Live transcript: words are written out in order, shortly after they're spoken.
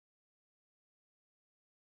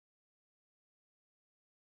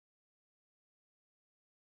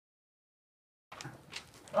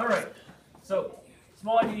All right, so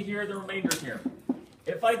small idea here, the remainder here.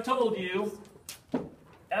 If I told you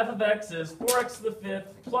f of x is 4x to the fifth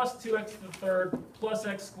plus 2x to the third plus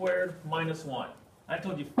x squared minus 1. I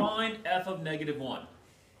told you find f of negative 1.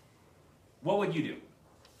 What would you do?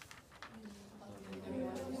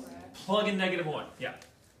 Plug in negative 1, yeah.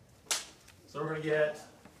 So we're going to get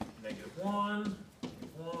negative 1,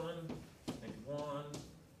 negative 1, negative 1.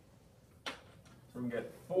 So we're going to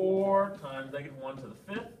get 4 times negative 1 to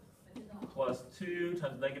the fifth plus 2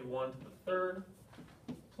 times negative 1 to the third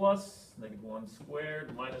plus negative 1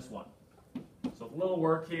 squared minus 1. So a little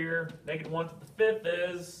work here. Negative 1 to the fifth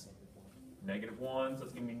is negative 1, so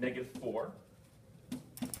it's going to be negative 4.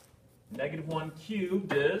 Negative 1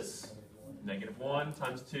 cubed is negative 1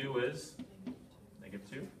 times 2 is negative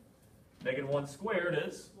 2. Negative 1 squared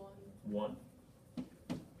is 1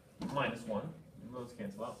 minus 1. And those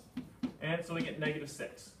cancel out. And so we get negative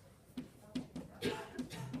 6.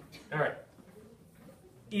 All right.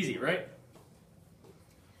 Easy, right?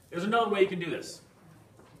 There's another way you can do this.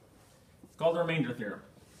 It's called the remainder theorem.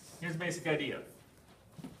 Here's the basic idea.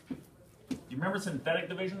 Do you remember synthetic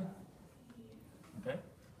division? Okay.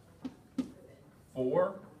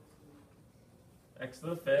 4 x to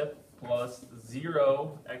the fifth plus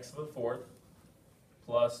 0 x to the fourth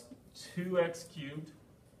plus 2x cubed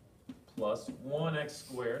plus 1x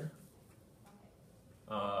squared.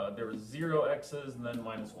 There were 0 x's and then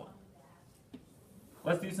minus 1.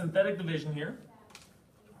 Let's do synthetic division here.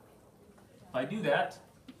 If I do that,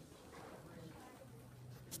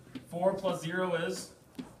 4 plus 0 is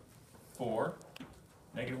 4.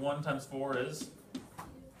 Negative 1 times 4 is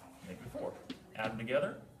negative 4. Add them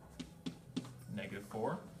together. Negative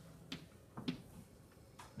 4.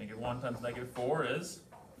 Negative 1 times negative 4 is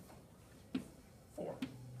 4.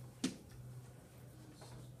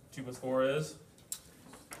 2 plus 4 is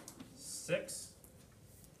 6.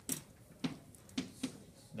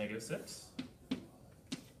 Negative 6.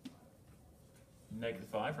 Negative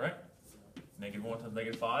 5, right? Negative 1 times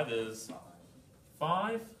negative 5 is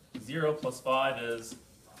 5. 0 plus 5 is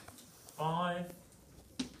 5.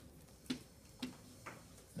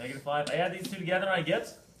 Negative 5. I add these two together and I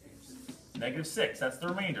get negative 6. That's the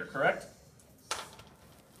remainder, correct?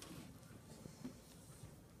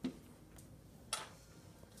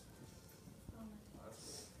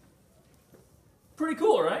 Pretty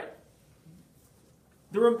cool, right?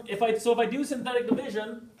 If I do synthetic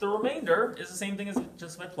division, the remainder is the same thing as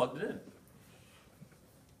just if I plugged it in.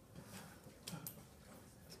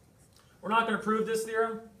 We're not going to prove this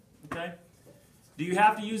theorem, okay? Do you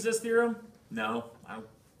have to use this theorem? No, I don't.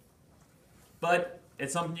 But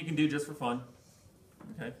it's something you can do just for fun,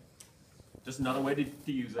 okay? Just another way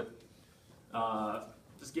to use it.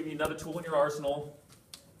 Just give you another tool in your arsenal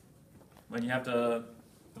when you have to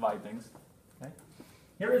divide things, okay?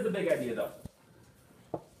 Here is the big idea, though.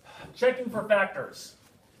 Checking for factors.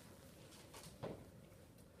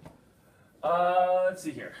 Let's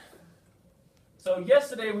see here. So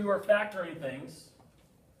yesterday we were factoring things,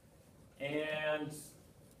 and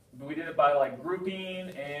we did it by like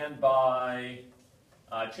grouping and by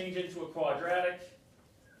changing it to a quadratic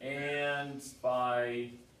and by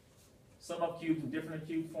sum of cubes and different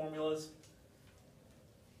cube formulas.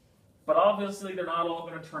 But obviously they're not all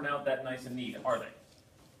going to turn out that nice and neat, are they?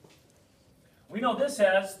 We know this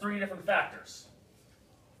has 3 different factors.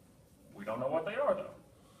 We don't know what they are, though.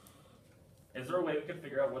 Is there a way we can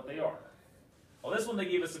figure out what they are? Well, this one they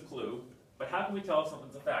gave us a clue, but how can we tell if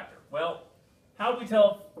something's a factor? Well, how do we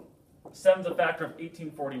tell if 7's a factor of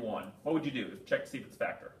 1841? What would you do to check to see if it's a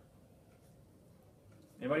factor?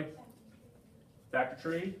 Anybody? Factor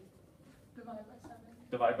tree? Divide by 7.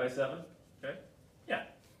 Divide by 7? Okay. Yeah.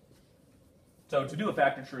 So to do a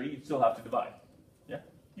factor tree, you still have to divide. Yeah.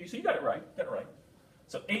 So you got it right. Got it right.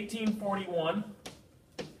 So 1841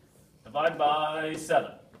 divided by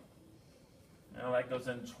 7. Now that goes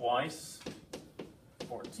in twice.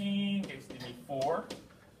 14 gives me 4.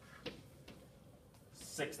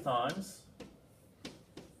 6 times.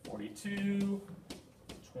 42.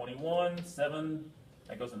 21. 7.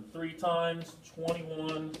 That goes in 3 times.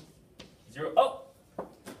 21. 0. Oh!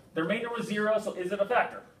 The remainder was 0, so is it a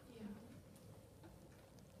factor?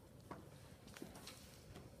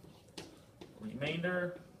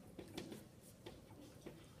 Remainder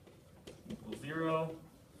equals 0,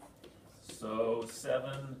 so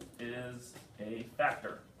 7 is a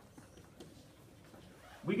factor.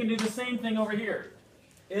 We can do the same thing over here.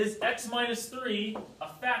 Is x minus 3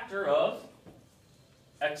 a factor of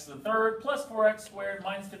x to the third plus 4x squared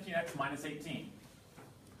minus 15x minus 18?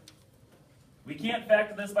 We can't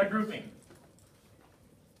factor this by grouping.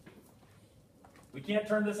 We can't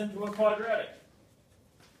turn this into a quadratic.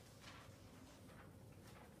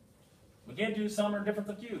 can't do sum or difference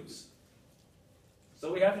of cubes.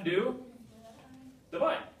 So we have to do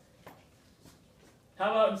divide.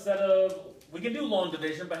 How about instead of, we can do long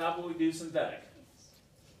division, but how about we do synthetic?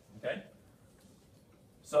 Okay?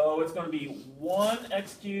 So it's going to be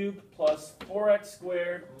 1x cubed plus 4x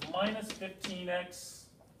squared minus 15x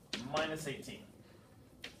minus 18.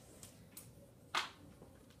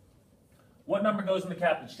 What number goes in the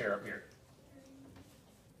captain's chair up here?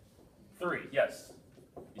 3, yes.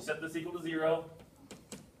 You set this equal to 0.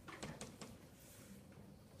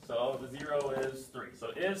 So the 0 is 3. So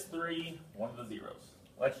is 3 one of the zeros?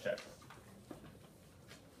 Let's check.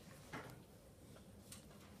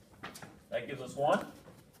 That gives us 1.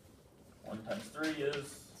 1 times 3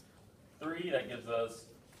 is 3. That gives us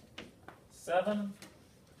 7.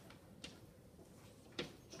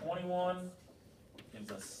 21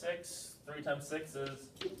 gives us 6. 3 times 6 is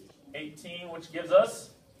 18, which gives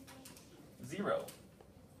us 0.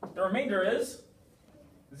 The remainder is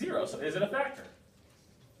 0. So is it a factor?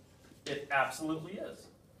 It absolutely is.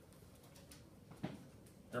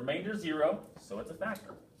 The remainder is 0, so it's a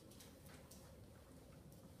factor.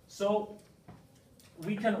 So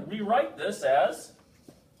we can rewrite this as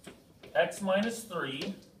x minus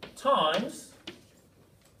 3 times,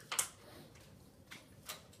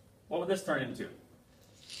 what would this turn into?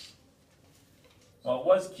 Well, it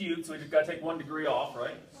was cubed, so we just got to take 1 degree off,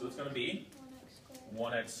 right? So it's going to be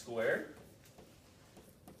 1x squared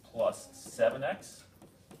plus 7x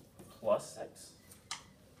plus 6.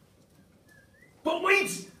 But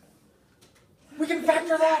wait! We can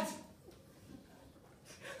factor that!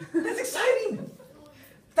 That's exciting!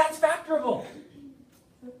 That's factorable!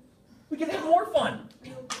 We can have more fun!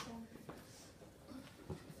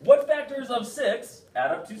 What factors of 6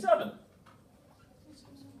 add up to 7?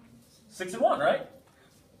 6 and 1, right?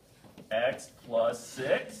 X plus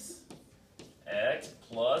 6, x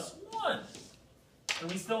plus 1.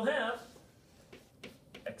 And we still have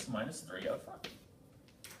x minus 3 out front.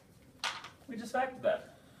 We just factored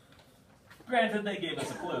that. Granted, they gave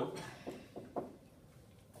us a clue,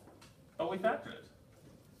 but we factored it.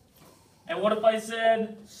 And what if I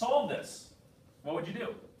said, solve this? What would you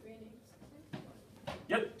do?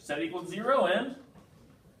 Yep, set it equal to 0 and?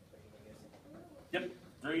 Yep,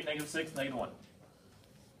 3, negative 6, negative 1.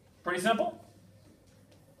 Pretty simple?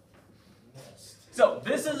 So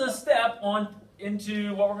this is a step on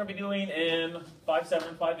into what we're going to be doing in 5.7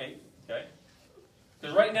 and 5.8. Okay?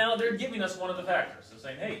 Because right now they're giving us one of the factors. They're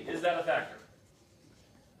saying, hey, is that a factor?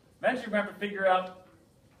 Eventually we're going to have to figure out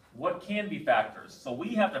what can be factors. So we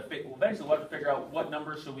have to eventually we'll have to figure out what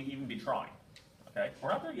numbers should we even be trying. Okay? We're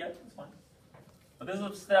not there yet. It's fine. But this is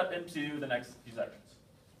a step into the next few sections.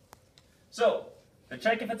 So to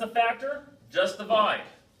check if it's a factor, just divide.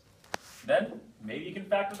 Then maybe you can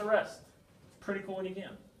factor the rest. It's pretty cool when you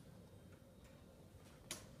can.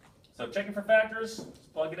 So checking for factors,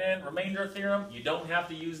 just plug it in. Remainder theorem, you don't have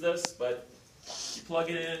to use this, but you plug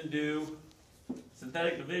it in, do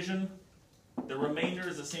synthetic division. The remainder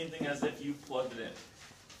is the same thing as if you plugged it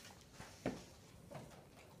in.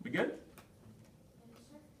 We good?